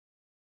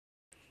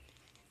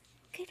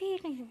Good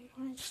evening,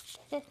 everyone.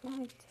 This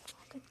night,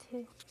 welcome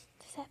to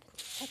the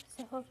 7th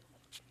episode of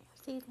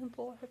season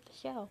 4 of the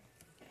show.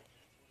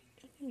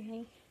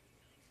 Anyway,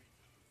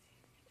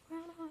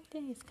 Groundhog Day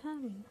is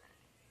coming,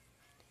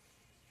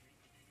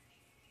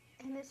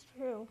 and it's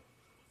true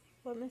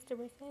what Mr.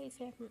 Mercedes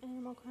said from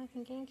Animal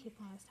Crossing GameCube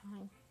last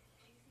time.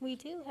 We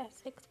do have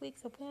 6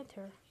 weeks of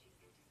winter.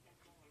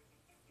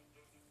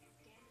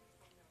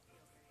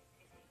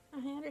 I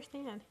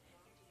understand.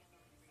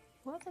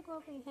 What's it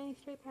going to be heading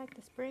straight back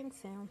to spring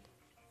soon?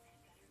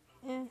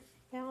 And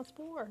bounce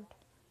forward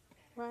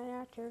right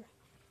after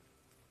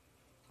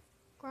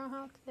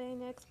Groundhog Day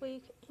next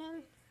week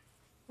and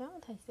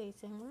Valentine's Day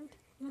soon,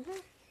 right?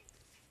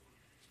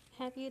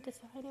 Have you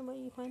decided what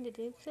you plan to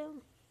do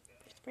soon?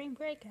 For spring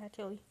break,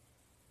 actually.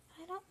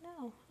 I don't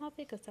know. I'll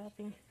pick us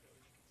something.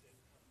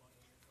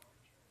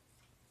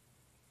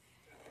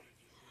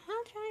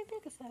 I'll try and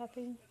pick us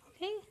something,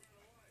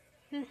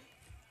 okay?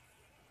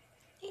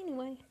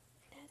 Anyway,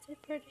 that's it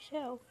for the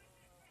show.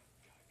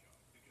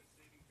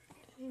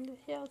 In the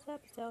show's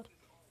episode.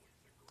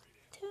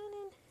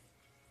 Tune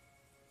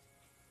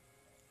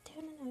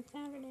in on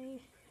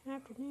Saturday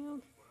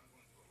afternoon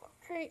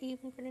or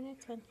evening for the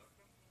next one.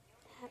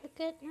 Have a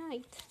good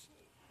night.